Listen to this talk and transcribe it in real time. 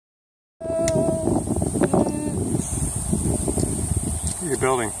you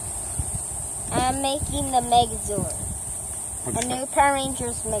building? I'm making the Megazord. A new Power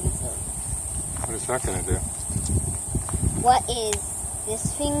Rangers Megazord. What is that going to do? What is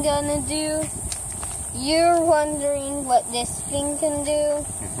this thing gonna do? You're wondering what this thing can do?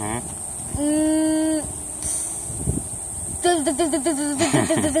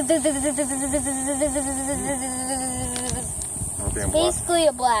 It's basically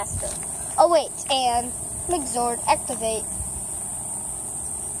a blaster. Oh wait, and Megazord activate.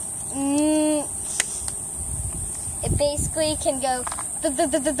 It basically can go.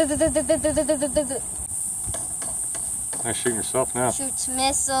 Nice shooting yourself now. Shoots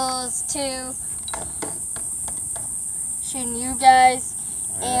missiles too. Shooting you guys.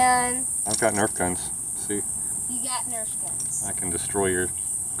 And I've got Nerf guns. See? You got Nerf guns. I can destroy your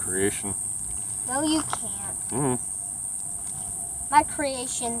creation. No, you can't. My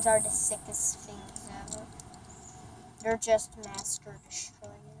creations are the sickest things ever. They're just master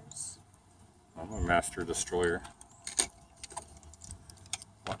destroyers. I'm a master destroyer.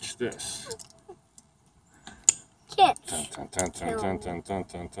 Watch this. Can't.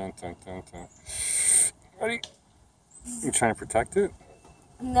 Ready? You trying to protect it?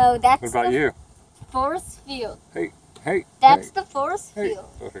 No, that's What about the you? force field. Hey. That's the force field.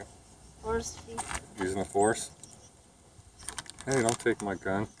 Okay. Force field. Using the force. Hey, don't take my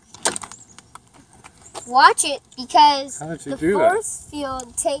gun. Watch it, because How did you the do that? force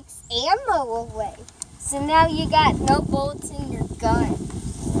field takes ammo away. So now you got no bullets in your gun.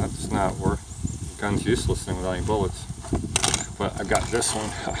 Well, that's not worth. The gun's useless then without any bullets. But I've got this one.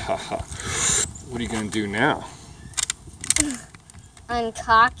 What are you gonna do now?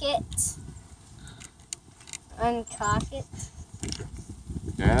 Uncock it. Uncock it.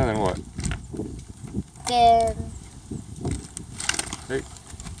 Yeah, then what?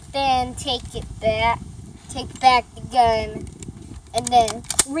 Then take it back. Take back the gun. And then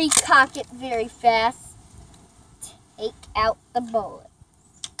recock it very fast. Take out the bullet.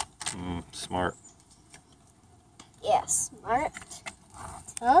 Smart. Yeah, smart. I'm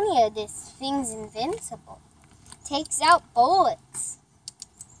telling you, this thing's invincible. Takes out bullets.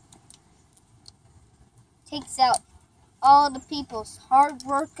 Takes out all the people's hard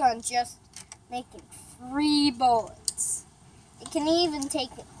work on just making 3 bullets. It can even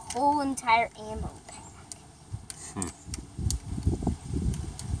take a whole entire ammo pack.